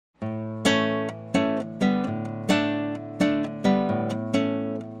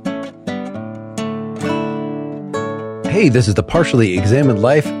Hey, this is the Partially Examined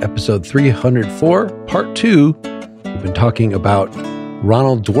Life, episode 304, part 2. We've been talking about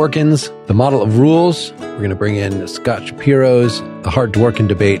Ronald Dworkin's The Model of Rules. We're going to bring in Scott Shapiro's The Hart-Dworkin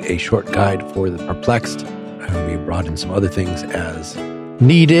Debate, a short guide for the perplexed. We brought in some other things as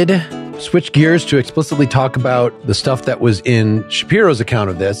needed. Switch gears to explicitly talk about the stuff that was in Shapiro's account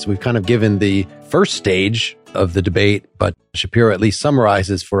of this. We've kind of given the first stage of the debate, but Shapiro at least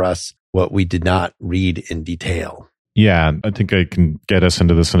summarizes for us what we did not read in detail. Yeah, I think I can get us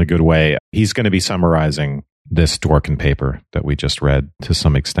into this in a good way. He's going to be summarizing this Dworkin paper that we just read to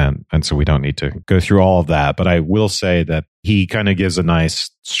some extent. And so we don't need to go through all of that. But I will say that he kind of gives a nice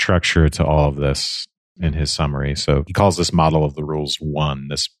structure to all of this in his summary. So he calls this Model of the Rules 1,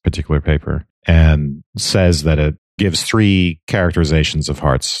 this particular paper, and says that it gives three characterizations of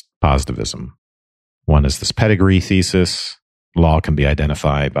Hart's positivism. One is this pedigree thesis. Law can be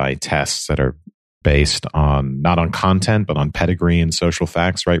identified by tests that are based on, not on content, but on pedigree and social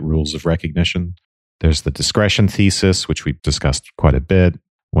facts, right? Rules of recognition. There's the discretion thesis, which we've discussed quite a bit.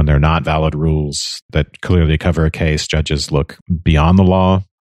 When they're not valid rules that clearly cover a case, judges look beyond the law.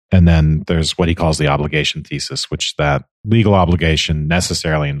 And then there's what he calls the obligation thesis, which that legal obligation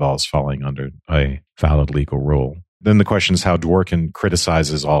necessarily involves falling under a valid legal rule. Then the question is how Dworkin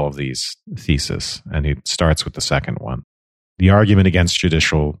criticizes all of these theses. And he starts with the second one. The argument against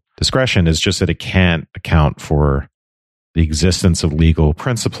judicial discretion is just that it can't account for the existence of legal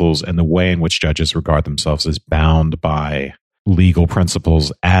principles and the way in which judges regard themselves as bound by legal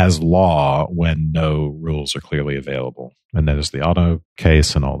principles as law when no rules are clearly available. And that is the auto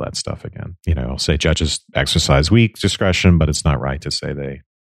case and all that stuff again. You know, say judges exercise weak discretion, but it's not right to say they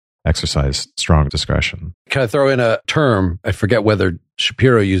exercise strong discretion. Can I throw in a term? I forget whether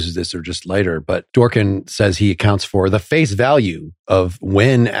Shapiro uses this or just later, but Dworkin says he accounts for the face value of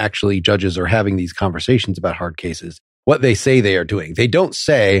when actually judges are having these conversations about hard cases, what they say they are doing. They don't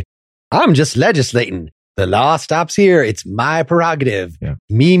say, I'm just legislating. The law stops here. It's my prerogative. Yeah.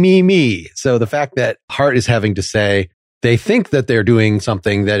 Me. So the fact that Hart is having to say they think that they're doing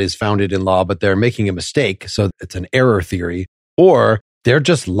something that is founded in law, but they're making a mistake. So it's an error theory, or they're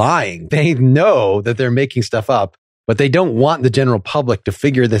just lying. They know that they're making stuff up, but they don't want the general public to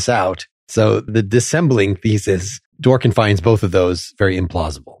figure this out. So the dissembling thesis, Dworkin finds both of those very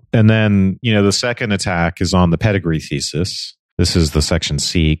implausible. And then, you know, the second attack is on the pedigree thesis. This is the section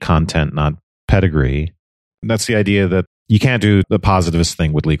C, content, not pedigree. And that's the idea that you can't do the positivist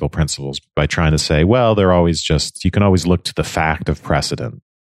thing with legal principles by trying to say, well, they're always just, you can always look to the fact of precedent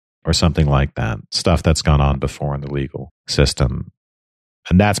or something like that, stuff that's gone on before in the legal system.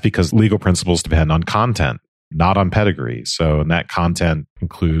 And that's because legal principles depend on content, not on pedigree. So, and that content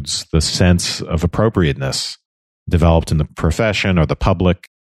includes the sense of appropriateness developed in the profession or the public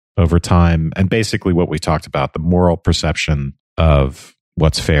over time. And basically what we talked about, the moral perception of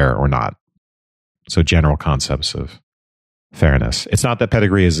what's fair or not. So general concepts of fairness. It's not that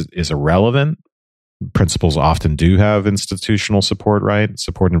pedigree is irrelevant. Principles often do have institutional support, right?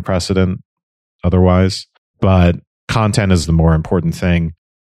 Support and precedent otherwise. But content is the more important thing.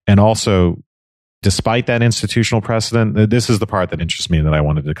 And also, despite that institutional precedent, this is the part that interests me that I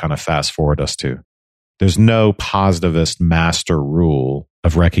wanted to kind of fast forward us to. There's no positivist master rule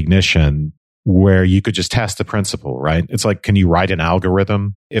of recognition where you could just test a principle, right? It's like, can you write an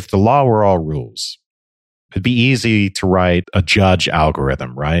algorithm? If the law were all rules, it'd be easy to write a judge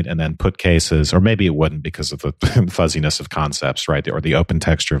algorithm, right? And then put cases, or maybe it wouldn't because of the fuzziness of concepts, right? Or the open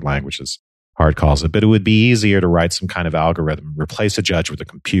texture of languages. Hart calls it, but it would be easier to write some kind of algorithm, replace a judge with a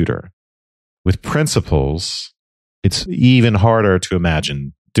computer. With principles, it's even harder to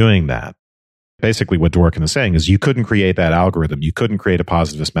imagine doing that. Basically, what Dworkin is saying is you couldn't create that algorithm. You couldn't create a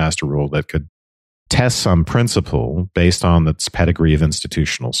positivist master rule that could test some principle based on its pedigree of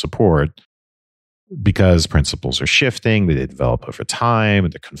institutional support because principles are shifting, they develop over time,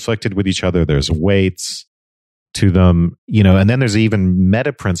 they're conflicted with each other, there's weights to them, you know, and then there's even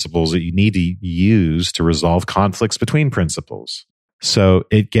meta principles that you need to use to resolve conflicts between principles. So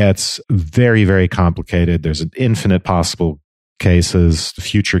it gets very, very complicated. There's an infinite possible cases,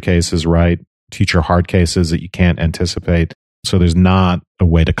 future cases, right? Future hard cases that you can't anticipate. So there's not a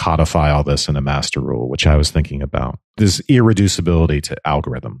way to codify all this in a master rule, which I was thinking about. There's irreducibility to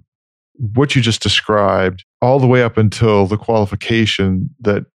algorithm. What you just described, all the way up until the qualification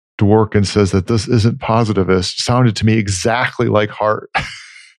that Dworkin says that this isn't positivist, sounded to me exactly like Hart.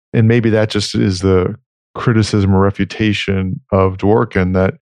 And maybe that just is the criticism or refutation of Dworkin,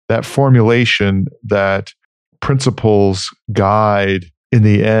 that formulation that principles guide, in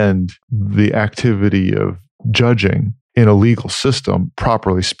the end, the activity of judging in a legal system,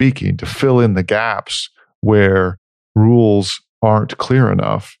 properly speaking, to fill in the gaps where rules aren't clear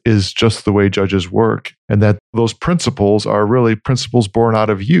enough is just the way judges work, and that those principles are really principles born out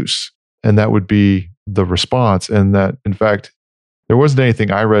of use. And that would be the response. And that, in fact, there wasn't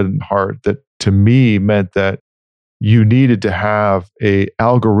anything I read in Hart that to me meant that you needed to have a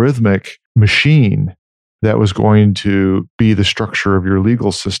algorithmic machine that was going to be the structure of your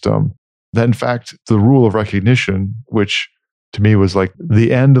legal system. That, in fact, the rule of recognition, which to me was like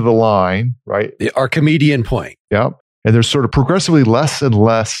the end of the line, right? The Archimedean point. Yep. And there's sort of progressively less and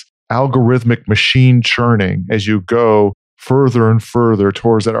less algorithmic machine churning as you go further and further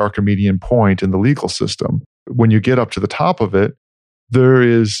towards that Archimedean point in the legal system. When you get up to the top of it, there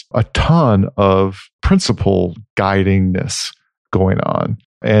is a ton of principle guidingness going on.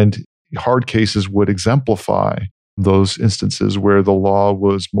 And hard cases would exemplify those instances where the law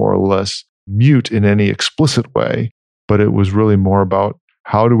was more or less mute in any explicit way, but it was really more about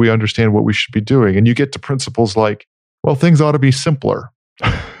how do we understand what we should be doing? And you get to principles like, well, things ought to be simpler.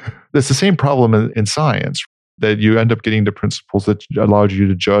 It's the same problem in science, that you end up getting to principles that allowed you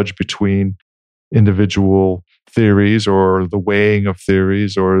to judge between individual theories or the weighing of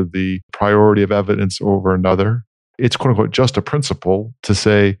theories or the priority of evidence over another. It's quote unquote just a principle to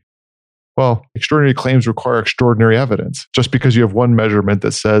say, well, extraordinary claims require extraordinary evidence. Just because you have one measurement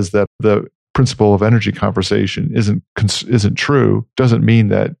that says that the principle of energy conservation isn't true doesn't mean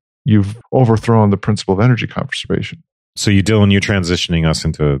that you've overthrown the principle of energy conservation. So Dylan, you're transitioning us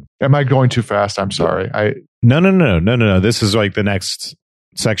into... Am I going too fast? I'm sorry. No. This is like the next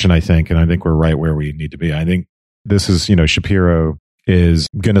section, I think, and I think we're right where we need to be. I think this is, Shapiro is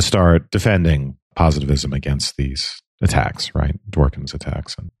going to start defending positivism against these attacks, right? Dworkin's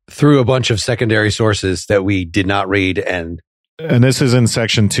attacks. Through a bunch of secondary sources that we did not read. And this is in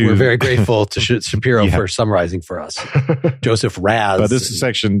section 2. We're very grateful to Shapiro for summarizing for us. Joseph Raz. But this is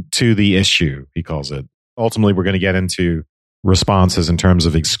section 2, the issue, he calls it. Ultimately, we're going to get into responses in terms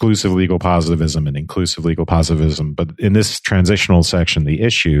of exclusive legal positivism and inclusive legal positivism. But in this transitional section, the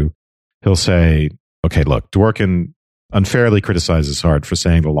issue, he'll say, okay, look, Dworkin unfairly criticizes Hart for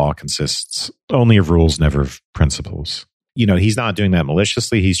saying the law consists only of rules, never of principles. He's not doing that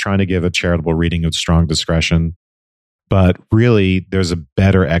maliciously. He's trying to give a charitable reading of strong discretion. But really, there's a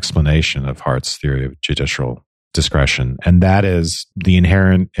better explanation of Hart's theory of judicial discretion, and that is the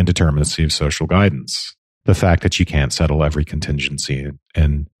inherent indeterminacy of social guidance. The fact that you can't settle every contingency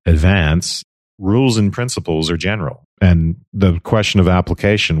in advance. Rules and principles are general, and the question of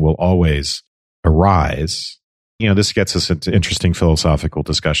application will always arise. This gets us into interesting philosophical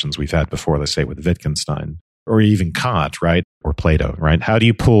discussions we've had before, let's say with Wittgenstein, or even Kant, right? Or Plato, right? How do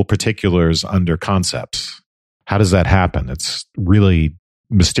you pull particulars under concepts? How does that happen? It's really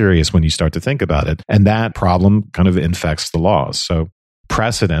mysterious when you start to think about it. And that problem kind of infects the laws. So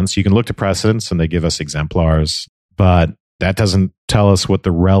precedents, you can look to precedents and they give us exemplars, but that doesn't tell us what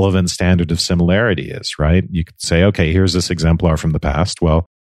the relevant standard of similarity is, right? You could say, okay, here's this exemplar from the past. Well,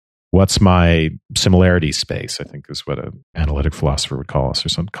 what's my similarity space? I think is what an analytic philosopher would call us, or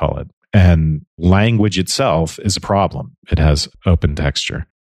something call it. And language itself is a problem. It has open texture.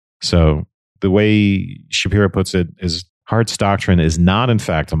 So the way Shapiro puts it is Hart's doctrine is not, in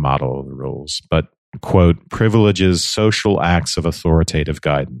fact, a model of the rules, but, quote, privileges social acts of authoritative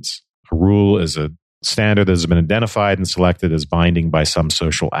guidance. A rule is a standard that has been identified and selected as binding by some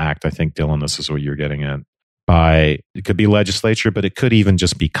social act. I think, Dylan, this is what you're getting at. It could be legislature, but it could even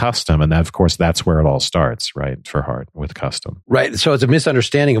just be custom. And that, of course, that's where it all starts, right, for Hart, with custom. Right. So it's a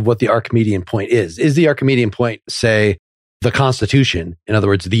misunderstanding of what the Archimedean point is. Is the Archimedean point, say, the Constitution, in other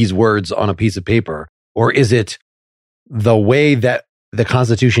words, these words on a piece of paper, or is it the way that the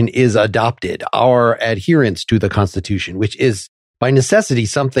Constitution is adopted, our adherence to the Constitution, which is by necessity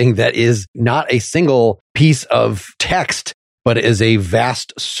something that is not a single piece of text, but is a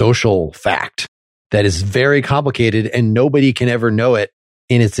vast social fact that is very complicated and nobody can ever know it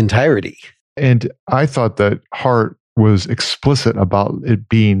in its entirety. And I thought that Hart was explicit about it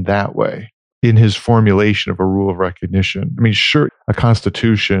being that way in his formulation of a rule of recognition. I mean, sure, a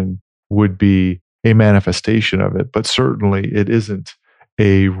constitution would be a manifestation of it, but certainly it isn't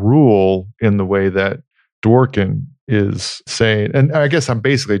a rule in the way that Dworkin is saying. And I guess I'm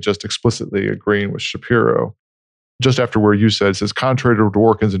basically just explicitly agreeing with Shapiro. Just after where you said, it says, contrary to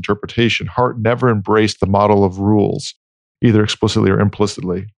Dworkin's interpretation, Hart never embraced the model of rules, either explicitly or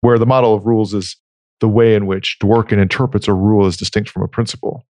implicitly, where the model of rules is the way in which Dworkin interprets a rule as distinct from a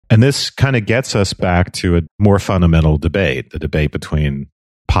principle. And this kind of gets us back to a more fundamental debate, the debate between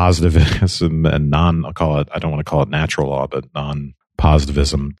positivism and I don't want to call it natural law, but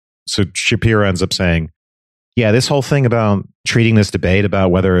non-positivism. So Shapiro ends up saying, Yeah, this whole thing about treating this debate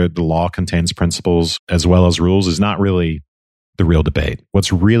about whether the law contains principles as well as rules is not really the real debate.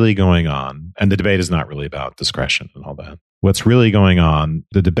 What's really going on, and the debate is not really about discretion and all that. What's really going on,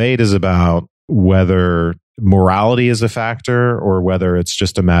 the debate is about whether morality is a factor or whether it's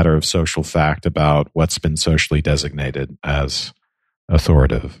just a matter of social fact about what's been socially designated as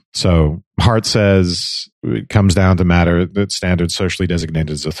authoritative. So Hart says it comes down to matter that standards socially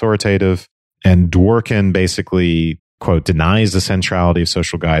designated as authoritative. And Dworkin basically, quote, denies the centrality of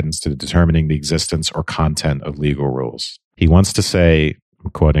social guidance to determining the existence or content of legal rules. He wants to say,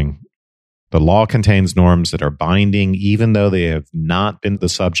 I'm quoting, the law contains norms that are binding even though they have not been the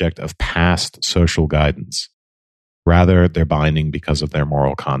subject of past social guidance. Rather, they're binding because of their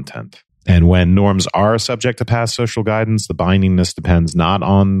moral content. And when norms are subject to past social guidance, the bindingness depends not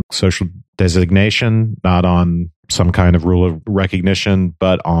on social designation, not on some kind of rule of recognition,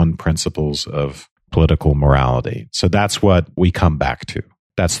 but on principles of political morality. So that's what we come back to.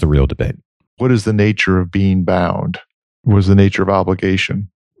 That's the real debate. What is the nature of being bound? What is the nature of obligation?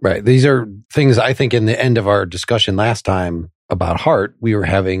 Right. These are things I think in the end of our discussion last time about Hart, we were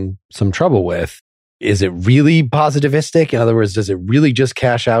having some trouble with. Is it really positivistic? In other words, does it really just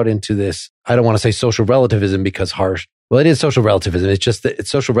cash out into this? I don't want to say social relativism because Hart, well, it is social relativism. It's just that it's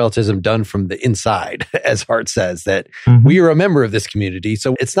social relativism done from the inside, as Hart says, that we are a member of this community.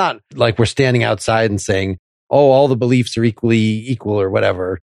 So it's not like we're standing outside and saying, oh, all the beliefs are equally equal or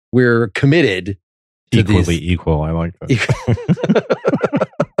whatever. We're committed to equally equal. I like that.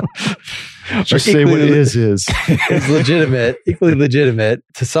 Just say what it is. It's legitimate, equally legitimate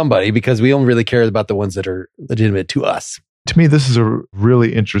to somebody because we only really care about the ones that are legitimate to us. To me, this is a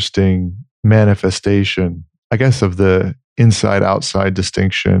really interesting manifestation, I guess, of the inside-outside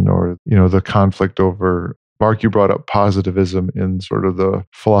distinction or, the conflict over, Mark, you brought up positivism in sort of the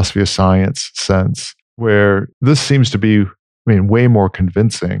philosophy of science sense, where this seems to be, way more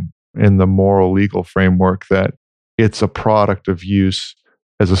convincing in the moral legal framework that it's a product of use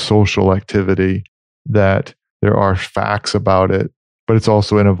as a social activity, that there are facts about it, but it's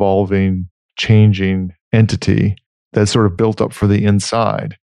also an evolving, changing entity that's sort of built up for the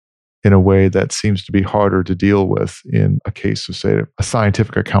inside in a way that seems to be harder to deal with in a case of, say, a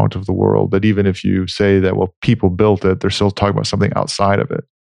scientific account of the world. That even if you say that, well, people built it, they're still talking about something outside of it,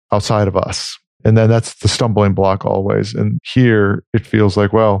 outside of us. And then that's the stumbling block always. And here it feels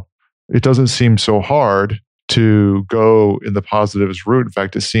like, well, it doesn't seem so hard to go in the positivist route. In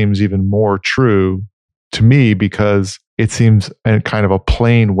fact, it seems even more true to me because it seems in kind of a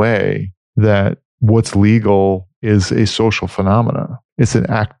plain way that what's legal is a social phenomena. It's an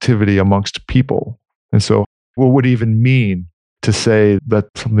activity amongst people. And so what would it even mean to say that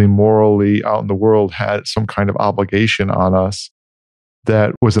something morally out in the world had some kind of obligation on us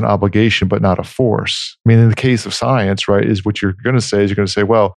that was an obligation but not a force? In the case of science, right, is what you're going to say is you're going to say,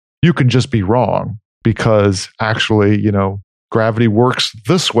 well, you can just be wrong because actually, gravity works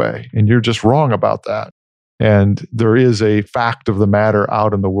this way and you're just wrong about that. And there is a fact of the matter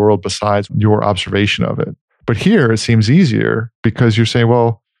out in the world besides your observation of it. But here it seems easier because you're saying,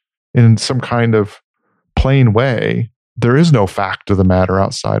 well, in some kind of plain way, there is no fact of the matter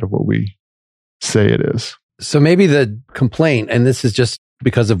outside of what we say it is. So maybe the complaint, and this is just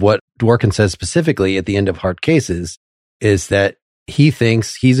because of what Dworkin says specifically at the end of Hart cases, is that he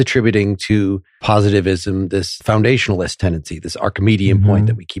thinks he's attributing to positivism this foundationalist tendency, this Archimedean point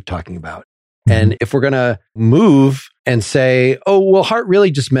that we keep talking about. And if we're going to move and say, oh, well, Hart really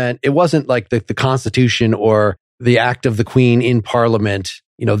just meant it wasn't like the Constitution or the act of the Queen in Parliament,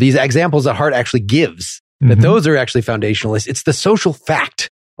 these examples that Hart actually gives, that those are actually foundationalist. It's the social fact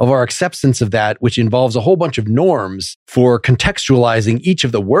of our acceptance of that, which involves a whole bunch of norms for contextualizing each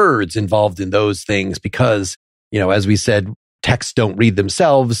of the words involved in those things because, as we said, texts don't read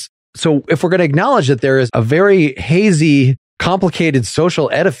themselves. So if we're going to acknowledge that there is a very hazy, complicated social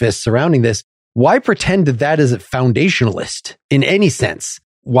edifice surrounding this, why pretend that that is a foundationalist in any sense?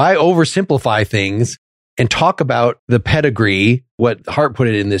 Why oversimplify things and talk about the pedigree, what Hart put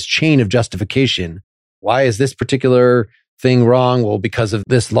it in this chain of justification? Why is this particular thing wrong? Well, because of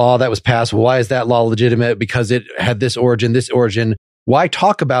this law that was passed. Well, why is that law legitimate? Because it had this origin, this origin. Why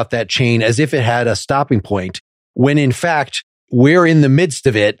talk about that chain as if it had a stopping point when in fact we're in the midst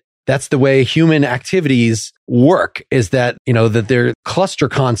of it? That's the way human activities work, is that, that they're cluster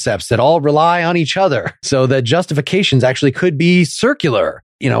concepts that all rely on each other. So that justifications actually could be circular,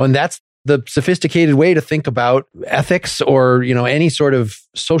 and that's the sophisticated way to think about ethics or, any sort of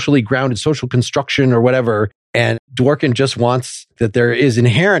socially grounded social construction or whatever. And Dworkin just wants that there is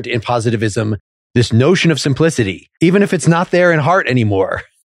inherent in positivism this notion of simplicity, even if it's not there in Hart anymore.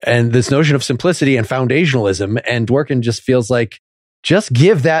 and this notion of simplicity and foundationalism. And Dworkin just feels like, just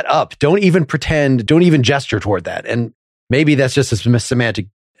give that up. Don't even pretend, don't even gesture toward that. And maybe that's just a semantic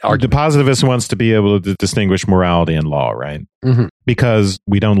argument. The positivist wants to be able to distinguish morality and law, right? Mm-hmm. Because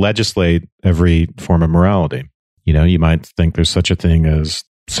we don't legislate every form of morality. You know, you might think there's such a thing as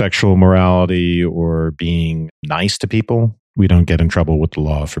sexual morality or being nice to people. We don't get in trouble with the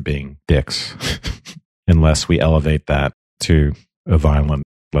law for being dicks unless we elevate that to a violent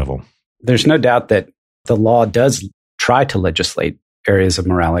level. There's no doubt that the law does try to legislate areas of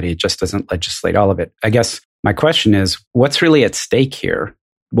morality. It just doesn't legislate all of it. I guess my question is, what's really at stake here?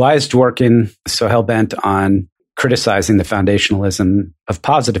 Why is Dworkin so hell-bent on criticizing the foundationalism of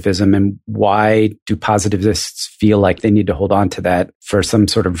positivism, and why do positivists feel like they need to hold on to that for some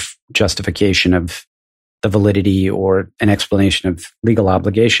sort of justification of the validity or an explanation of legal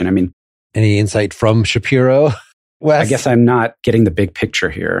obligation? I mean, any insight from Shapiro, Wes? I guess I'm not getting the big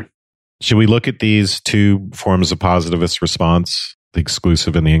picture here. Should we look at these two forms of positivist response, the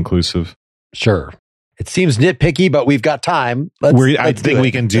exclusive and the inclusive? Sure. It seems nitpicky, but we've got time. I think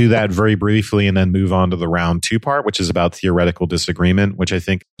we can do that very briefly and then move on to the round two part, which is about theoretical disagreement, which I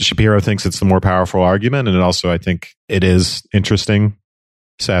think Shapiro thinks it's the more powerful argument. And I think it is interesting.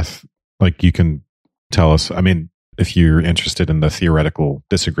 Seth, like, you can tell us, I mean, if you're interested in the theoretical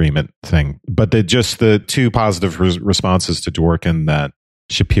disagreement thing, but just the two positive responses to Dworkin that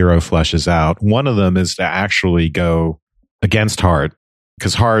Shapiro fleshes out. One of them is to actually go against Hart,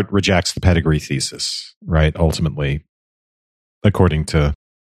 because Hart rejects the pedigree thesis, right? Ultimately, according to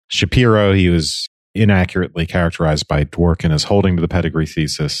Shapiro, he was inaccurately characterized by Dworkin as holding to the pedigree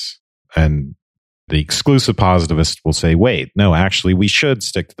thesis. And the exclusive positivist will say, wait, no, actually, we should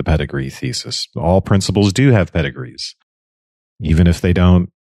stick to the pedigree thesis. All principles do have pedigrees, even if they don't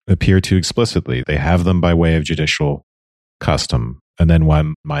appear to explicitly. They have them by way of judicial custom. And then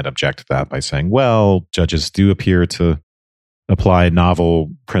one might object to that by saying, well, judges do appear to apply novel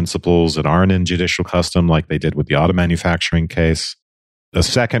principles that aren't in judicial custom, like they did with the auto manufacturing case. The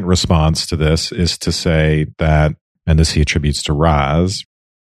second response to this is to say that, and this he attributes to Raz,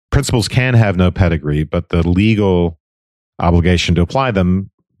 principles can have no pedigree, but the legal obligation to apply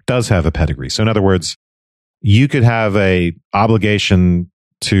them does have a pedigree. So in other words, you could have a obligation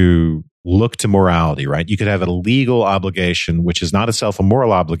to look to morality, right? You could have a legal obligation, which is not itself a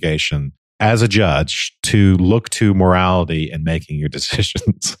moral obligation, as a judge to look to morality in making your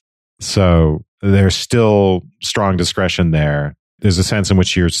decisions. So there's still strong discretion there. There's a sense in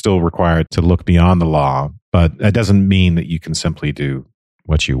which you're still required to look beyond the law, but that doesn't mean that you can simply do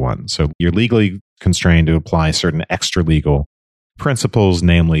what you want. So you're legally constrained to apply certain extra legal principles,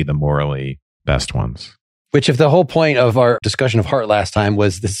 namely the morally best ones. Which, if the whole point of our discussion of Hart last time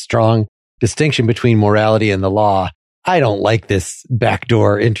was this strong distinction between morality and the law, I don't like this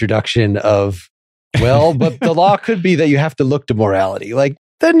backdoor introduction of, well, but the law could be that you have to look to morality. Like,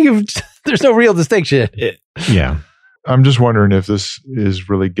 then there's no real distinction. Yeah. I'm just wondering if this is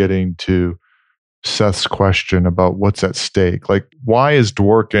really getting to Seth's question about what's at stake. Like, why is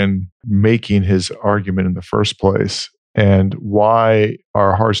Dworkin making his argument in the first place? And why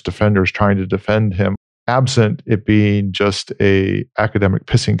are Hart's defenders trying to defend him, absent it being just a academic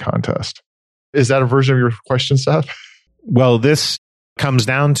pissing contest? Is that a version of your question, Seth? Well, this comes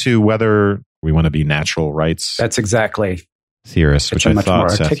down to whether we want to be natural rights. That's exactly theorists, which a I much thought more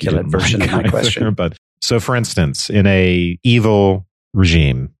Seth, articulate version of my question. But so, for instance, in a evil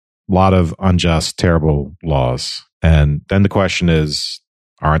regime, a lot of unjust, terrible laws, and then the question is,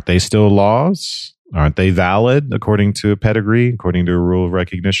 aren't they still laws? Aren't they valid according to a pedigree, according to a rule of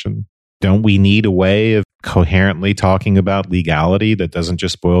recognition? Don't we need a way of coherently talking about legality that doesn't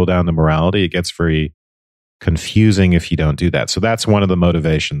just boil down to morality? It gets very confusing if you don't do that. So that's one of the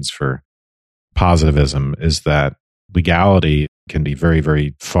motivations for positivism, is that legality can be very,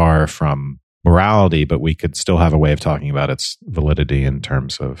 very far from morality, but we could still have a way of talking about its validity in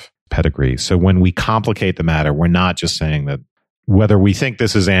terms of pedigree. So when we complicate the matter, we're not just saying that whether we think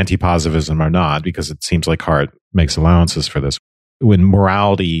this is anti-positivism or not, because it seems like Hart makes allowances for this. When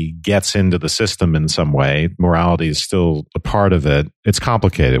morality gets into the system in some way, morality is still a part of it. It's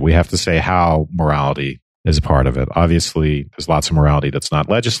complicated. We have to say how morality is a part of it. Obviously, there's lots of morality that's not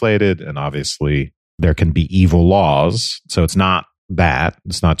legislated, and obviously there can be evil laws. So it's not that.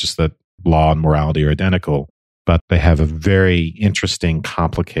 It's not just that law and morality are identical, but they have a very interesting,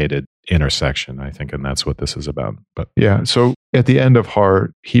 complicated intersection, I think, and that's what this is about. But yeah, so at the end of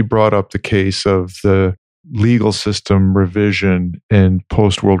Hart, he brought up the case of the legal system revision in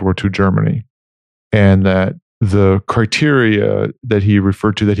post-World War II Germany, and that the criteria that he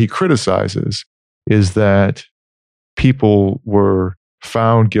referred to, that he criticizes, is that people were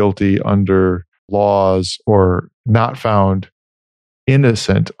found guilty under laws or not found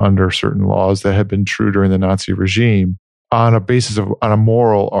innocent under certain laws that had been true during the Nazi regime on a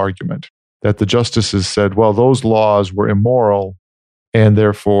moral argument, that the justices said, well, those laws were immoral and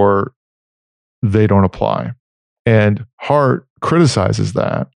therefore they don't apply. And Hart criticizes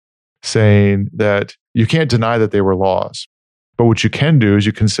that, saying that you can't deny that they were laws. But what you can do is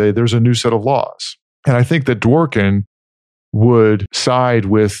you can say there's a new set of laws. And I think that Dworkin would side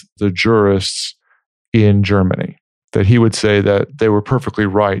with the jurists in Germany, that he would say that they were perfectly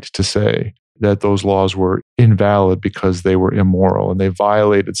right to say that those laws were invalid because they were immoral and they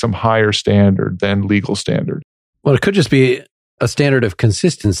violated some higher standard than legal standard. Well, it could just be a standard of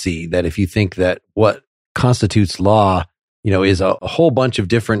consistency, that if you think that what constitutes law, is a whole bunch of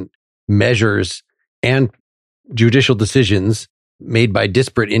different measures and judicial decisions made by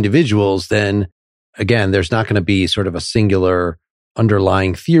disparate individuals, then again, there's not going to be sort of a singular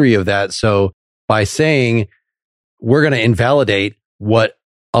underlying theory of that. So by saying we're going to invalidate what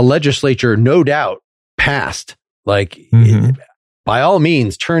a legislature no doubt passed, like by all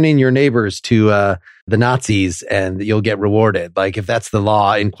means, turn in your neighbors to the Nazis and you'll get rewarded. Like if that's the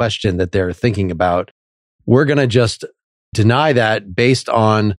law in question that they're thinking about, we're going to just deny that based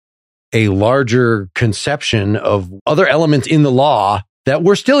on a larger conception of other elements in the law that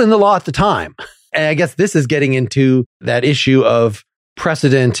were still in the law at the time. And I guess this is getting into that issue of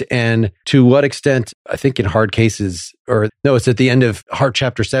precedent and to what extent, I think in hard cases, it's at the end of Hart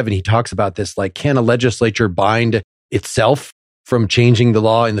chapter 7, he talks about this, like, can a legislature bind itself from changing the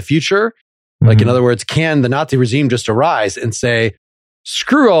law in the future? Like, in other words, can the Nazi regime just arise and say,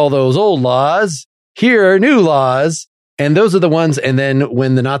 screw all those old laws, here are new laws, and those are the ones, and then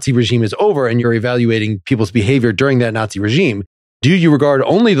when the Nazi regime is over and you're evaluating people's behavior during that Nazi regime, do you regard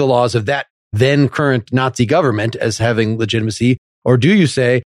only the laws of that then current Nazi government as having legitimacy? Or do you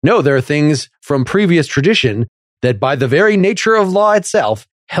say, no, there are things from previous tradition that by the very nature of law itself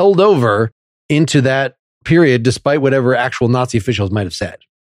held over into that period, despite whatever actual Nazi officials might have said?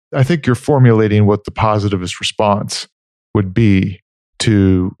 I think you're formulating what the positivist response would be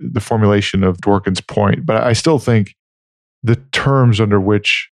to the formulation of Dworkin's point. But I still think the terms under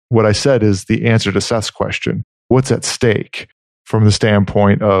which what I said is the answer to Seth's question. What's at stake from the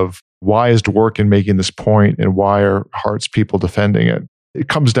standpoint of why is Dworkin making this point and why are Hart's people defending it? It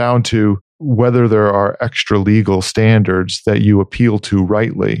comes down to whether there are extra legal standards that you appeal to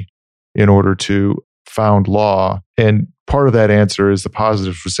rightly in order to found law. And part of that answer is the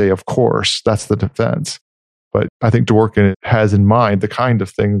positives would say, of course, that's the defense. But I think Dworkin has in mind the kind of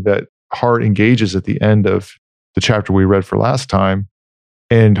thing that Hart engages at the end of the chapter we read for last time.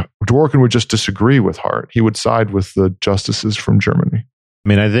 And Dworkin would just disagree with Hart. He would side with the justices from Germany. I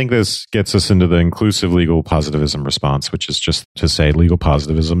mean, I think this gets us into the inclusive legal positivism response, which is just to say legal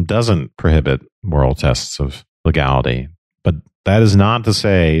positivism doesn't prohibit moral tests of legality. But that is not to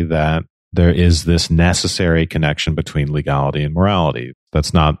say that there is this necessary connection between legality and morality.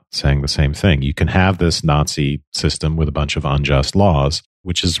 That's not saying the same thing. You can have this Nazi system with a bunch of unjust laws,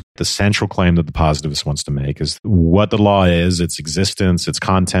 which is the central claim that the positivist wants to make, is what the law is, its existence, its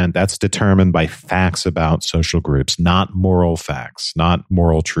content, that's determined by facts about social groups, not moral facts, not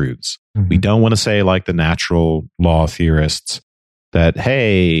moral truths. We don't want to say, like the natural law theorists, that,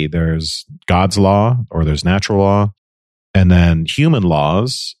 hey, there's God's law or there's natural law, and then human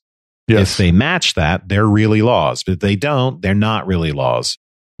laws. Yes. If they match that, they're really laws. But if they don't, they're not really laws.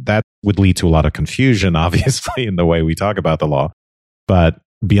 That would lead to a lot of confusion, obviously, in the way we talk about the law. But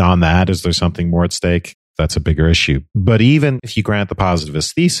beyond that, is there something more at stake? That's a bigger issue. But even if you grant the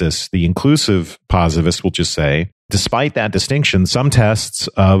positivist thesis, the inclusive positivist will just say, despite that distinction, some tests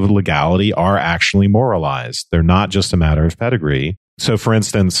of legality are actually moralized. They're not just a matter of pedigree. So, for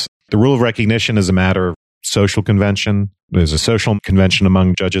instance, the rule of recognition is a matter of social convention. There's a social convention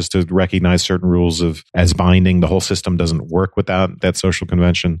among judges to recognize certain rules as binding. The whole system doesn't work without that social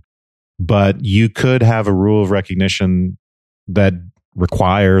convention. But you could have a rule of recognition that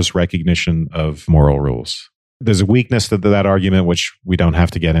requires recognition of moral rules. There's a weakness to that argument, which we don't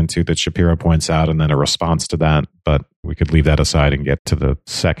have to get into, that Shapiro points out, and then a response to that. But we could leave that aside and get to the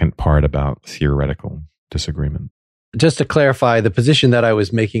second part about theoretical disagreement. Just to clarify, the position that I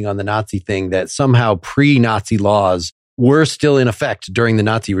was making on the Nazi thing, that somehow pre-Nazi laws were still in effect during the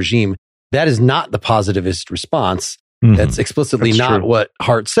Nazi regime, that is not the positivist response. That's explicitly not true. What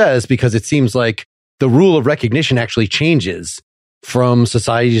Hart says, because it seems like the rule of recognition actually changes from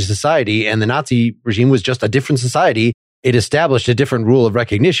society to society, and the Nazi regime was just a different society. It established a different rule of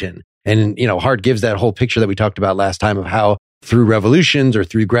recognition. And, Hart gives that whole picture that we talked about last time of how through revolutions or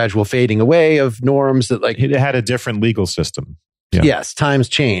through gradual fading away of norms that, like, it had a different legal system. Yeah. Yes, times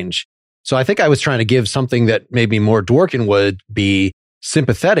change. So I think I was trying to give something that maybe more Dworkin would be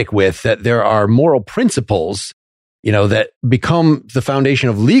sympathetic with, that there are moral principles, that become the foundation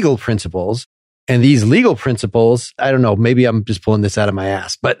of legal principles. And these legal principles, I don't know, maybe I'm just pulling this out of my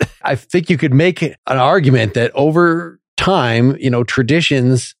ass, but I think you could make an argument that over time,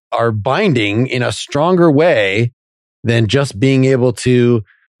 traditions are binding in a stronger way than just being able to,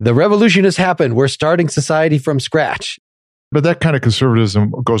 the revolution has happened, we're starting society from scratch. But that kind of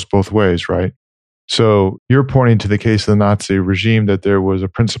conservatism goes both ways, right? So you're pointing to the case of the Nazi regime, that there was a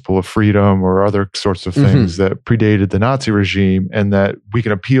principle of freedom or other sorts of things that predated the Nazi regime, and that we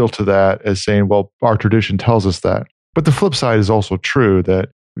can appeal to that as saying, well, our tradition tells us that. But the flip side is also true, that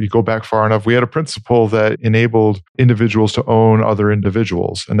if you go back far enough, we had a principle that enabled individuals to own other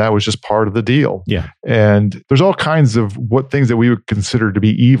individuals, and that was just part of the deal. Yeah. And there's all kinds of things that we would consider to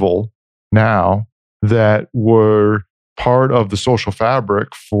be evil now that were part of the social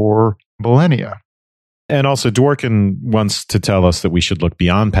fabric for millennia. And also, Dworkin wants to tell us that we should look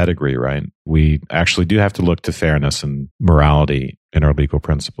beyond pedigree, right? We actually do have to look to fairness and morality in our legal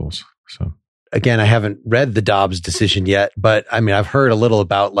principles. So, again, I haven't read the Dobbs decision yet, but I mean, I've heard a little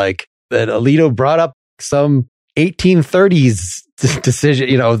about that Alito brought up some 1830s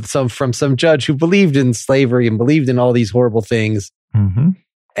decision, from some judge who believed in slavery and believed in all these horrible things. Mm-hmm.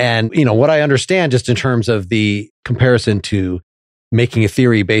 And, what I understand just in terms of the comparison to making a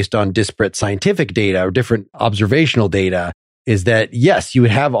theory based on disparate scientific data or different observational data is that, yes, you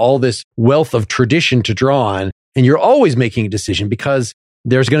would have all this wealth of tradition to draw on, and you're always making a decision because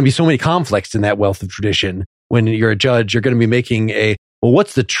there's going to be so many conflicts in that wealth of tradition. When you're a judge, you're going to be making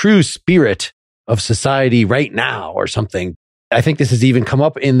what's the true spirit of society right now or something. I think this has even come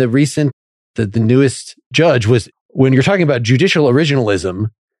up in the recent, the newest judge was, when you're talking about judicial originalism,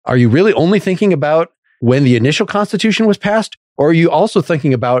 are you really only thinking about when the initial Constitution was passed? Or are you also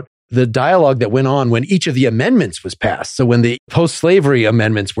thinking about the dialogue that went on when each of the amendments was passed? So when the post-slavery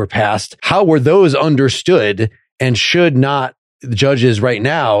amendments were passed, how were those understood? And should not the judges right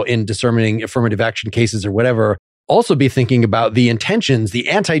now in determining affirmative action cases or whatever also be thinking about the intentions, the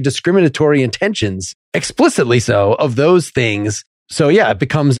anti-discriminatory intentions, explicitly so, of those things? So yeah, it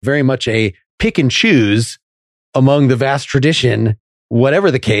becomes very much a pick and choose among the vast tradition,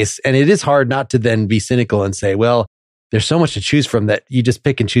 whatever the case. And it is hard not to then be cynical and say, well, there's so much to choose from that you just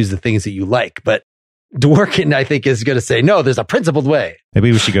pick and choose the things that you like. But Dworkin, I think, is going to say, no, there's a principled way. Maybe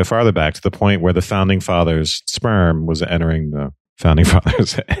we should go farther back to the point where the founding fathers' sperm was entering the founding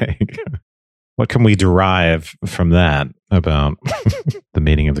fathers' egg. What can we derive from that about the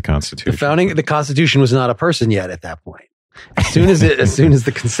meaning of the Constitution? The Constitution was not a person yet at that point. As soon as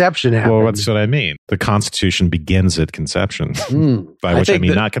the conception happened. Well, that's what I mean. The Constitution begins at conception. By which I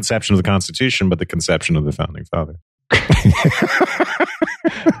mean not conception of the Constitution, but the conception of the founding father. I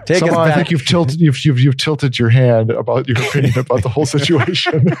think you've tilted your hand about your opinion about the whole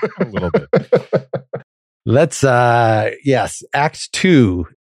situation. A little bit. Let's Act 2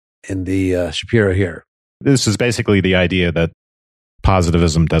 in the Shapiro here. This is basically the idea that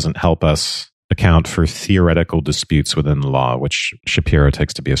positivism doesn't help us account for theoretical disputes within the law, which Shapiro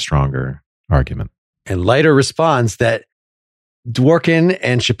takes to be a stronger argument. And Leiter responds that Dworkin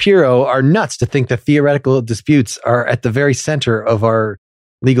and Shapiro are nuts to think that theoretical disputes are at the very center of our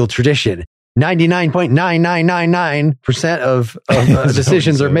legal tradition. 99.9999% of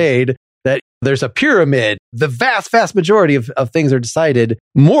decisions are made, that there's a pyramid. The vast majority of things are decided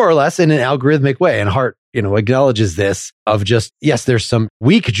more or less in an algorithmic way. And Hart, acknowledges this of just, yes, there's some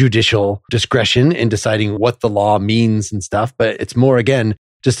weak judicial discretion in deciding what the law means and stuff, but it's more, again,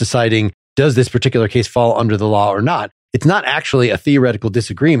 just deciding, does this particular case fall under the law or not? It's not actually a theoretical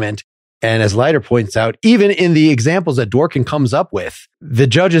disagreement. And as Leiter points out, even in the examples that Dworkin comes up with, the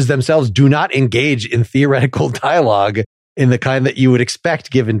judges themselves do not engage in theoretical dialogue in the kind that you would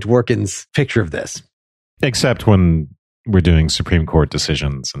expect given Dworkin's picture of this. Except when we're doing Supreme Court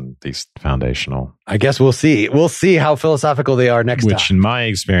decisions and these foundational. I guess we'll see. We'll see how philosophical they are next time. Which in my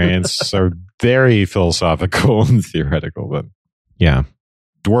experience are very philosophical and theoretical. But yeah.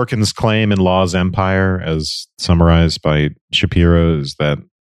 Dworkin's claim in Law's Empire, as summarized by Shapiro, is that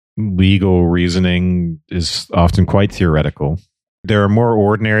legal reasoning is often quite theoretical. There are more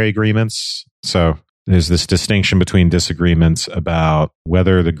ordinary agreements. So there's this distinction between disagreements about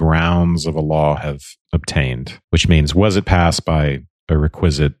whether the grounds of a law have obtained, which means, was it passed by a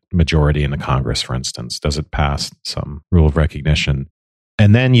requisite majority in the Congress, for instance? Does it pass some rule of recognition?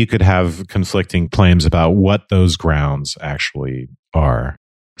 And then you could have conflicting claims about what those grounds actually are.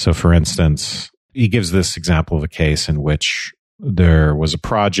 So, for instance, he gives this example of a case in which there was a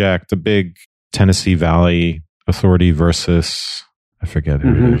project, a big Tennessee Valley Authority versus, I forget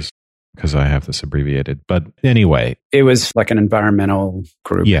who it is because I have this abbreviated. But anyway. It was like an environmental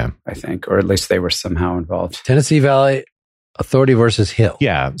group, yeah, I think, or at least they were somehow involved. Tennessee Valley Authority versus Hill.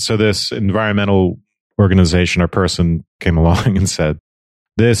 Yeah. So this environmental organization or person came along and said,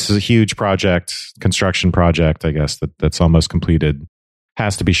 this is a huge project, construction project, I guess, that's almost completed,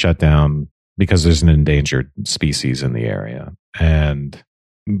 has to be shut down because there's an endangered species in the area. And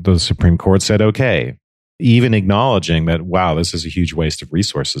the Supreme Court said, okay, even acknowledging that, wow, this is a huge waste of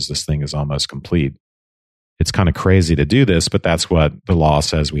resources. This thing is almost complete. It's kind of crazy to do this, but that's what the law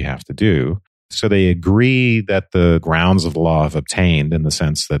says we have to do. So they agree that the grounds of the law have obtained in the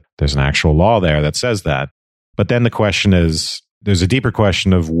sense that there's an actual law there that says that. But then the question is, there's a deeper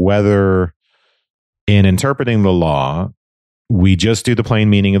question of whether in interpreting the law, we just do the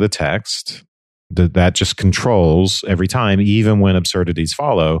plain meaning of the text, that just controls every time, even when absurdities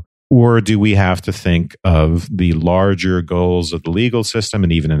follow, or do we have to think of the larger goals of the legal system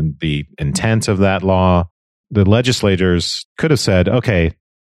and even in the intent of that law? The legislators could have said, okay,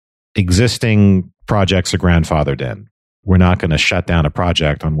 existing projects are grandfathered in. We're not going to shut down a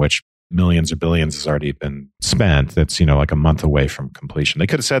project on which millions or billions has already been spent. That's, like a month away from completion. They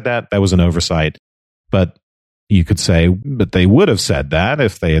could have said that. That was an oversight. But you could say, but they would have said that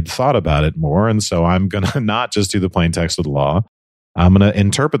if they had thought about it more. And so I'm going to not just do the plain text of the law. I'm going to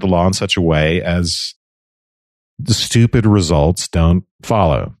interpret the law in such a way as the stupid results don't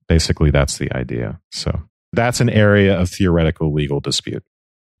follow. Basically, that's the idea. So that's an area of theoretical legal dispute.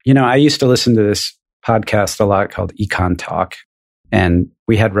 I used to listen to this podcast a lot called Econ Talk, and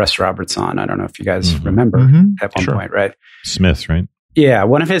we had Russ Roberts on. I don't know if you guys remember at one point, right? Smith, right? Yeah.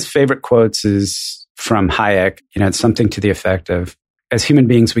 One of his favorite quotes is from Hayek. It's something to the effect of, as human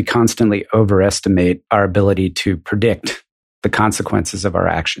beings, we constantly overestimate our ability to predict the consequences of our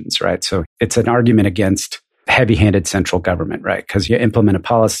actions, right? So it's an argument against heavy-handed central government, right? Because you implement a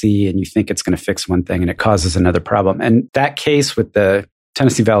policy and you think it's going to fix one thing and it causes another problem. And that case with the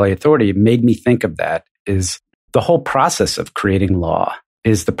Tennessee Valley Authority made me think of that. Is the whole process of creating law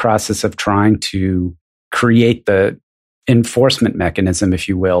is the process of trying to create the enforcement mechanism, if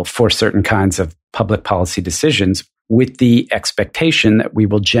you will, for certain kinds of public policy decisions with the expectation that we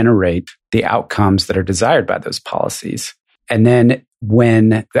will generate the outcomes that are desired by those policies. And then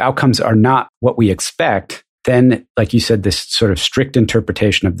when the outcomes are not what we expect, then, like you said, this sort of strict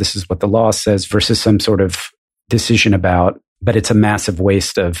interpretation of this is what the law says versus some sort of decision about, but it's a massive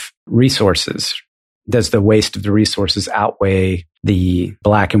waste of resources. Does the waste of the resources outweigh the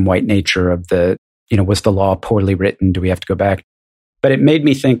black and white nature of the, was the law poorly written? Do we have to go back? But it made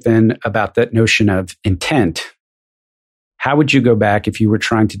me think then about that notion of intent. How would you go back if you were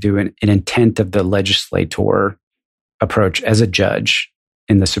trying to do an intent of the legislator approach as a judge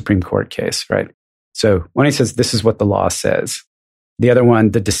in the Supreme Court case, right? So when he says, this is what the law says, the other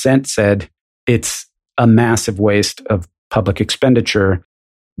one, the dissent said, it's a massive waste of public expenditure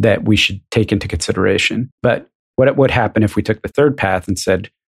that we should take into consideration. But what would happen if we took the third path and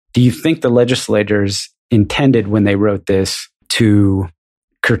said, do you think the legislators intended when they wrote this to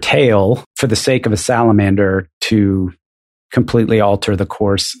curtail, for the sake of a salamander, to completely alter the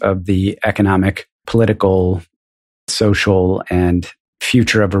course of the economic, political, social, and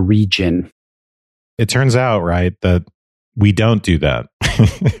future of a region? It turns out, right, that we don't do that.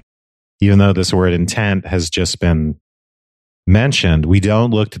 Even though this word intent has just been mentioned, we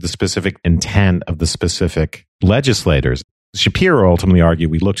don't look to the specific intent of the specific legislators. Shapiro ultimately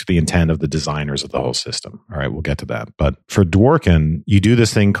argued we look to the intent of the designers of the whole system. All right, we'll get to that. But for Dworkin, you do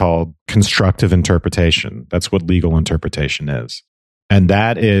this thing called constructive interpretation. That's what legal interpretation is. And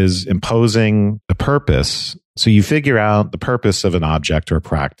that is imposing the purpose. So you figure out the purpose of an object or a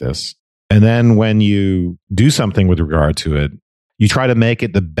practice. And then when you do something with regard to it, you try to make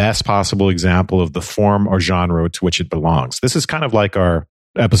it the best possible example of the form or genre to which it belongs. This is kind of like our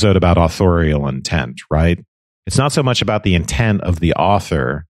episode about authorial intent, right? It's not so much about the intent of the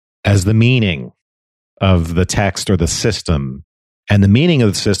author as the meaning of the text or the system. And the meaning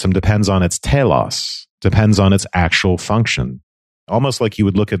of the system depends on its telos, depends on its actual function. Almost like you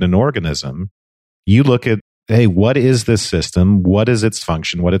would look at an organism. You look at, hey, what is this system? What is its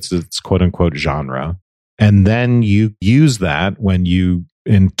function? What is its quote unquote genre? And then you use that when you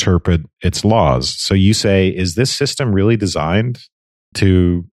interpret its laws. So you say, is this system really designed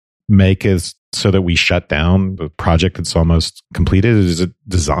to make it so that we shut down the project that's almost completed? Is it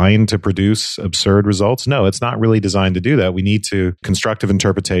designed to produce absurd results? No, it's not really designed to do that. We need to constructive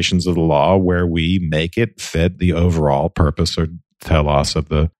interpretations of the law where we make it fit the overall purpose or telos of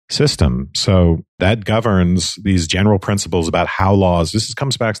the system. So that governs these general principles about how laws,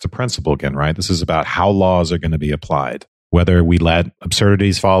 comes back to principle again, right? This is about how laws are going to be applied, whether we let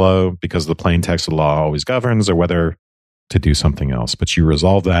absurdities follow because the plain text of the law always governs, or whether to do something else. But you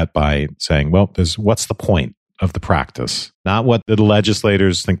resolve that by saying, well, what's the point of the practice? Not what the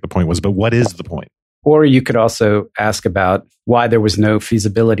legislators think the point was, but what is the point? Or you could also ask about why there was no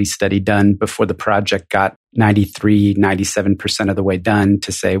feasibility study done before the project got 93, 97% of the way done,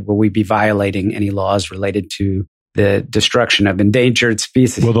 to say, will we be violating any laws related to the destruction of endangered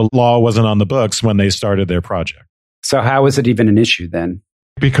species? Well, the law wasn't on the books when they started their project. So how was it even an issue then?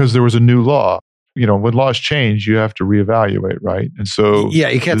 Because there was a new law. When laws change, you have to reevaluate, right? And so... Yeah,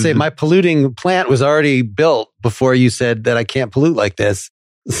 you can't say my polluting plant was already built before you said that I can't pollute like this,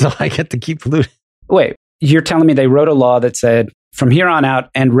 so I get to keep polluting. Wait, you're telling me they wrote a law that said from here on out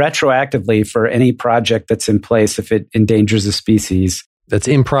and retroactively for any project that's in place if it endangers a species that's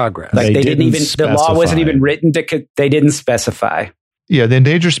in progress. Like they didn't even specify. The law wasn't even written they didn't specify. Yeah, the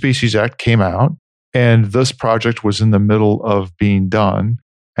Endangered Species Act came out and this project was in the middle of being done.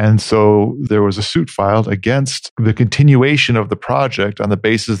 And so there was a suit filed against the continuation of the project on the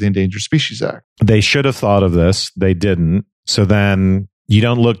basis of the Endangered Species Act. They should have thought of this. They didn't. So then you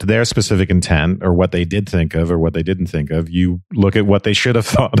don't look to their specific intent or what they did think of or what they didn't think of. You look at what they should have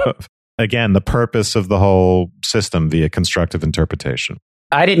thought of. Again, the purpose of the whole system via constructive interpretation.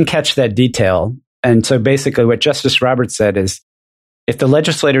 I didn't catch that detail. And so basically what Justice Roberts said is, if the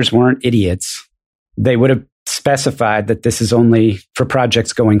legislators weren't idiots, they would have specified that this is only for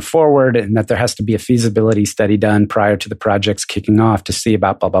projects going forward and that there has to be a feasibility study done prior to the projects kicking off to see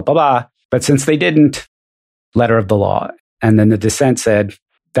about blah, blah, blah, blah. But since they didn't, letter of the law. And then the dissent said,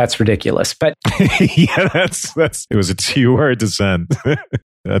 that's ridiculous. But yeah, that's it was a 2-word dissent.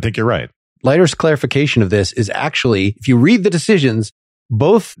 I think you're right. Leiter's clarification of this is actually, if you read the decisions,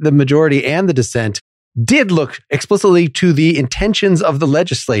 both the majority and the dissent did look explicitly to the intentions of the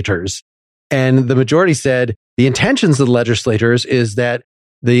legislators. And the majority said the intentions of the legislators is that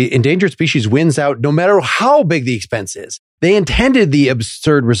the endangered species wins out no matter how big the expense is. They intended the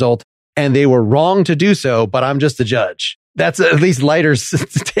absurd result and they were wrong to do so, but I'm just the judge. That's at least Leiter's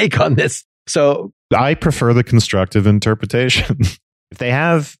take on this. So I prefer the constructive interpretation. If they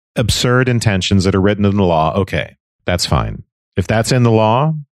have absurd intentions that are written in the law, okay, that's fine. If that's in the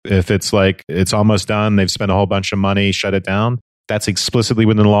law, if it's like it's almost done, they've spent a whole bunch of money, shut it down, that's explicitly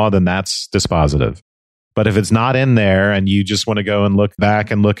within the law, then that's dispositive. But if it's not in there and you just want to go and look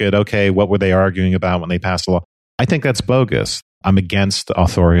back and look at, okay, what were they arguing about when they passed the law? I think that's bogus. I'm against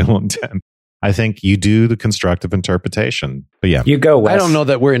authorial intent. I think you do the constructive interpretation. But yeah. You go, Wes. I don't know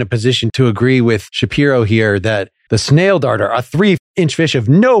that we're in a position to agree with Shapiro here that the snail darter, a 3-inch fish of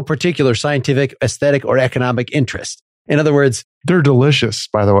no particular scientific, aesthetic, or economic interest. In other words, they're delicious,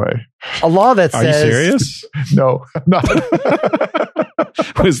 by the way. A law that says... Are you serious? No, I'm not.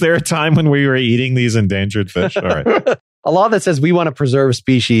 Was there a time when we were eating these endangered fish? All right. A law that says we want to preserve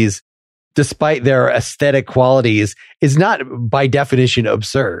species despite their aesthetic qualities is not by definition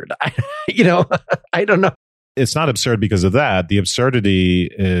absurd. I don't know. It's not absurd because of that. The absurdity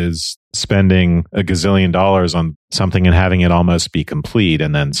is spending $1 gazillion on something and having it almost be complete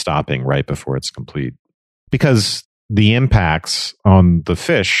and then stopping right before it's complete. Because the impacts on the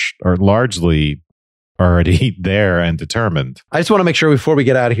fish are largely already there and determined. I just want to make sure before we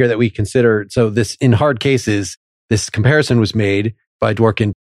get out of here that we consider, so this in hard cases, this comparison was made by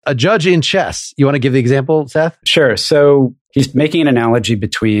Dworkin. A judge in chess. You want to give the example, Seth? Sure. So he's making an analogy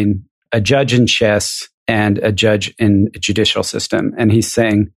between a judge in chess and a judge in a judicial system. And he's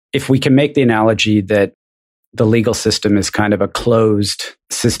saying, if we can make the analogy that the legal system is kind of a closed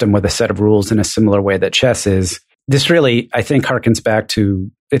system with a set of rules in a similar way that chess is, this really, I think, harkens back to,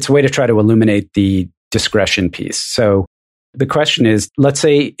 it's a way to try to illuminate the discretion piece. So the question is, let's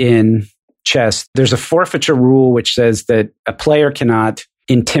say in chess, there's a forfeiture rule which says that a player cannot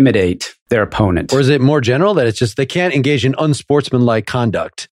intimidate their opponent. Or is it more general that it's just they can't engage in unsportsmanlike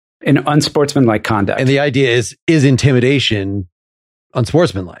conduct? In unsportsmanlike conduct. And the idea is intimidation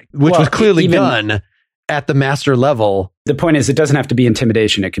unsportsmanlike, which was clearly done at the master level. The point is, it doesn't have to be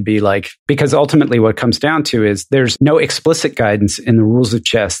intimidation. It could be like, because ultimately what it comes down to is there's no explicit guidance in the rules of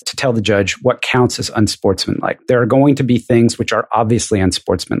chess to tell the judge what counts as unsportsmanlike. There are going to be things which are obviously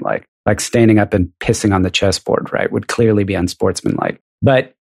unsportsmanlike, like standing up and pissing on the chessboard, right? Would clearly be unsportsmanlike.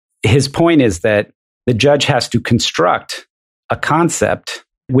 But his point is that the judge has to construct a concept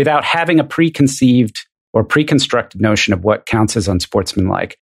without having a preconceived or preconstructed notion of what counts as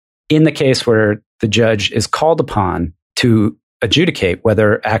unsportsmanlike. In the case where the judge is called upon to adjudicate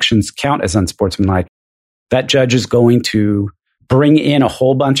whether actions count as unsportsmanlike, that judge is going to bring in a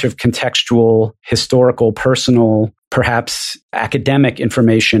whole bunch of contextual, historical, personal, perhaps academic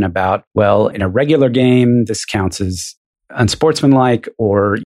information about, well, in a regular game, this counts as unsportsmanlike,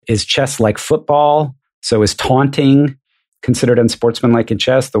 or is chess like football? So is taunting considered unsportsmanlike in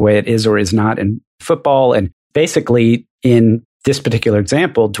chess the way it is or is not in football? And basically, in this particular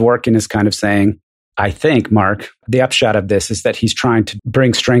example, Dworkin is kind of saying, I think, Mark, the upshot of this is that he's trying to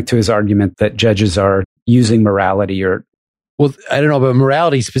bring strength to his argument that judges are using morality or... Well, I don't know about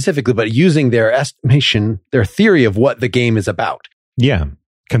morality specifically, but using their estimation, their theory of what the game is about. Yeah.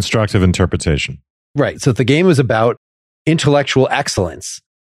 Constructive interpretation. Right. So if the game is about intellectual excellence,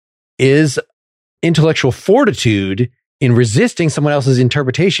 is intellectual fortitude in resisting someone else's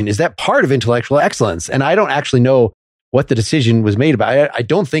interpretation, is that part of intellectual excellence? And I don't actually know what the decision was made about. I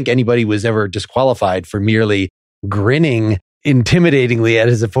don't think anybody was ever disqualified for merely grinning intimidatingly at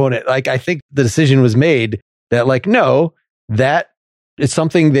his opponent. Like, I think the decision was made that, like, no, that is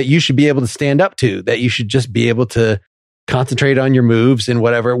something that you should be able to stand up to, that you should just be able to concentrate on your moves and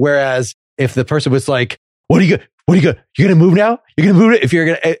whatever. Whereas if the person was like, what are you going to move now? You're going to move it? If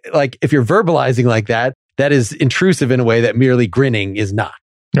you're verbalizing like that, that is intrusive in a way that merely grinning is not.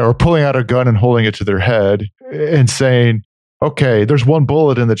 Or pulling out a gun and holding it to their head and saying, okay, there's one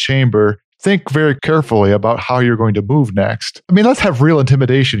bullet in the chamber. Think very carefully about how you're going to move next. I mean, let's have real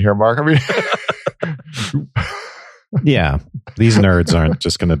intimidation here, Mark. I mean, yeah, these nerds aren't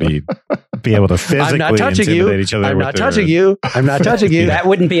just going to be able to physically intimidate each other. I'm not touching you. I'm not touching you. That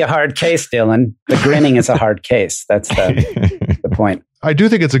wouldn't be a hard case, Dylan. The grinning is a hard case. That's the point. I do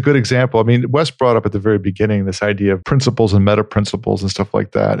think it's a good example. I mean, Wes brought up at the very beginning this idea of principles and meta principles and stuff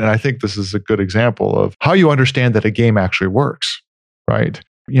like that. And I think this is a good example of how you understand that a game actually works, right?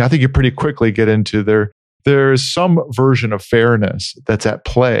 I think you pretty quickly get into there's some version of fairness that's at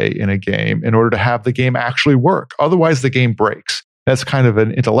play in a game in order to have the game actually work. Otherwise, the game breaks. That's kind of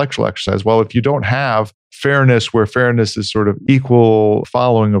an intellectual exercise. Well, if you don't have fairness, where fairness is sort of equal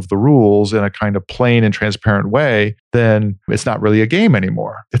following of the rules in a kind of plain and transparent way, then it's not really a game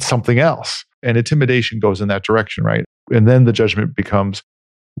anymore. It's something else. And intimidation goes in that direction, right? And then the judgment becomes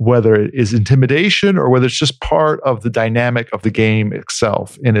whether it is intimidation or whether it's just part of the dynamic of the game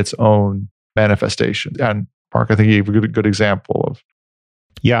itself in its own manifestation. And Mark, I think you gave a good example of.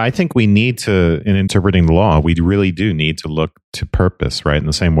 Yeah, I think we need to, in interpreting the law, we really do need to look to purpose, right? In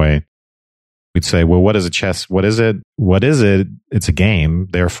the same way, we'd say, well, what is a chess? What is it? What is it? It's a game,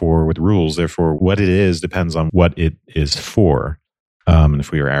 therefore, with rules. Therefore, what it is depends on what it is for. And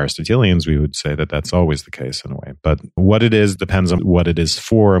if we were Aristotelians, we would say that that's always the case in a way. But what it is depends on what it is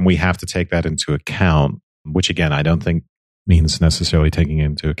for, and we have to take that into account, which, again, I don't think means necessarily taking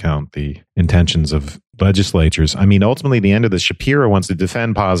into account the intentions of legislatures. I mean, ultimately, the end of this, Shapiro wants to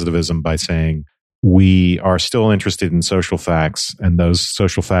defend positivism by saying we are still interested in social facts, and those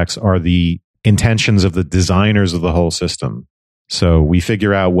social facts are the intentions of the designers of the whole system. So we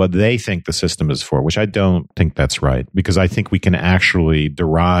figure out what they think the system is for, which I don't think that's right, because I think we can actually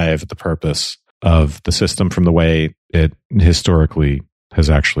derive the purpose of the system from the way it historically has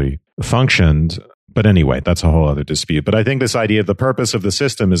actually functioned. But anyway, that's a whole other dispute. But I think this idea of the purpose of the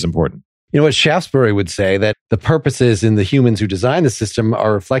system is important. You know what Shaftesbury would say, that the purposes in the humans who design the system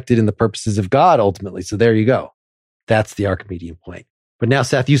are reflected in the purposes of God ultimately. So there you go. That's the Archimedean point. But now,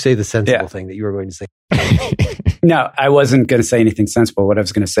 Seth, you say the sensible thing that you were going to say. No, I wasn't going to say anything sensible. What I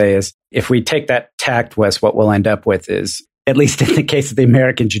was going to say is, if we take that tact, Wes, what we'll end up with is, at least in the case of the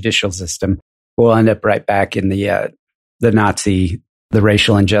American judicial system, we'll end up right back in the Nazi, the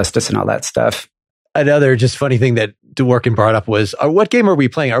racial injustice and all that stuff. Another just funny thing that Dworkin brought up was, what game are we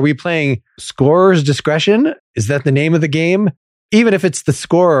playing? Are we playing scorer's discretion? Is that the name of the game? Even if it's the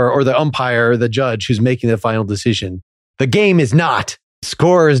scorer or the umpire or the judge who's making the final decision, the game is not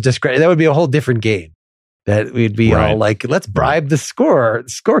scorer's discretion. That would be a whole different game. That we'd be all like, let's bribe the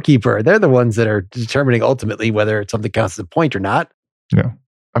scorekeeper. They're the ones that are determining ultimately whether something counts as a point or not. Yeah.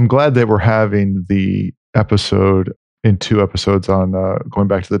 I'm glad that we're having the episode in 2 episodes on going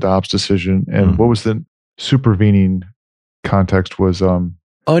back to the Dobbs decision. And what was the supervening context was...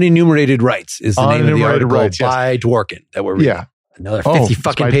 Unenumerated rights is the name of the article by Dworkin that we're reading. Yeah. Another 50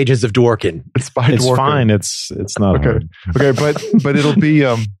 pages of Dworkin. It's by Dworkin. It's fine. It's not okay. hard. Okay, but it'll be...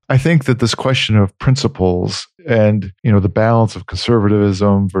 I think that this question of principles and, the balance of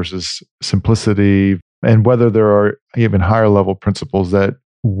conservatism versus simplicity, and whether there are even higher level principles that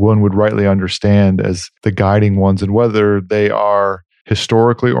one would rightly understand as the guiding ones, and whether they are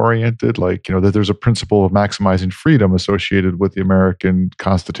historically oriented, like, that there's a principle of maximizing freedom associated with the American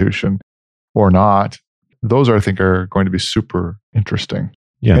Constitution or not. Those, I think, are going to be super interesting.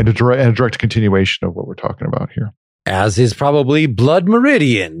 Yeah. And a direct continuation of what we're talking about here. As is probably Blood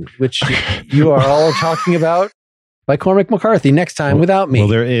Meridian, which you are all talking about by Cormac McCarthy next time without me. Well,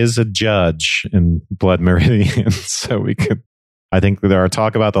 there is a judge in Blood Meridian, so we could. I think that our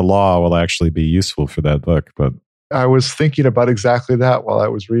talk about the law will actually be useful for that book. But I was thinking about exactly that while I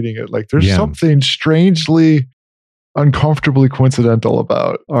was reading it. Like, there's something strangely, uncomfortably coincidental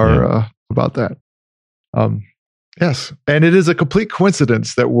about about that. Yes, and it is a complete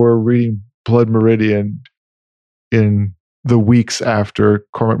coincidence that we're reading Blood Meridian in the weeks after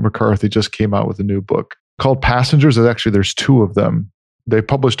Cormac McCarthy just came out with a new book called Passengers. Actually, there's two of them. They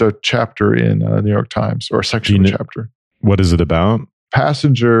published a chapter in New York Times, or a section of a chapter. What is it about?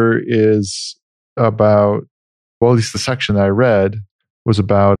 Passenger is about, well, at least the section that I read was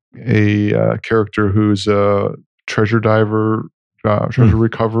about a character who's a treasure diver, treasure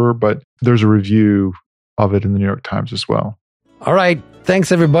recoverer, but there's a review of it in the New York Times as well. All right.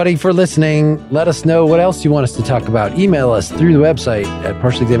 Thanks, everybody, for listening. Let us know what else you want us to talk about. Email us through the website at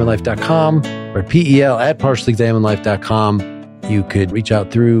partiallyexaminedlife.com or pel@partiallyexaminedlife.com. You could reach out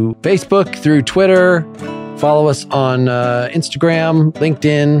through Facebook, through Twitter, follow us on Instagram,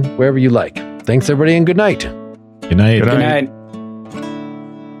 LinkedIn, wherever you like. Thanks, everybody, and good night. Good night. Good night.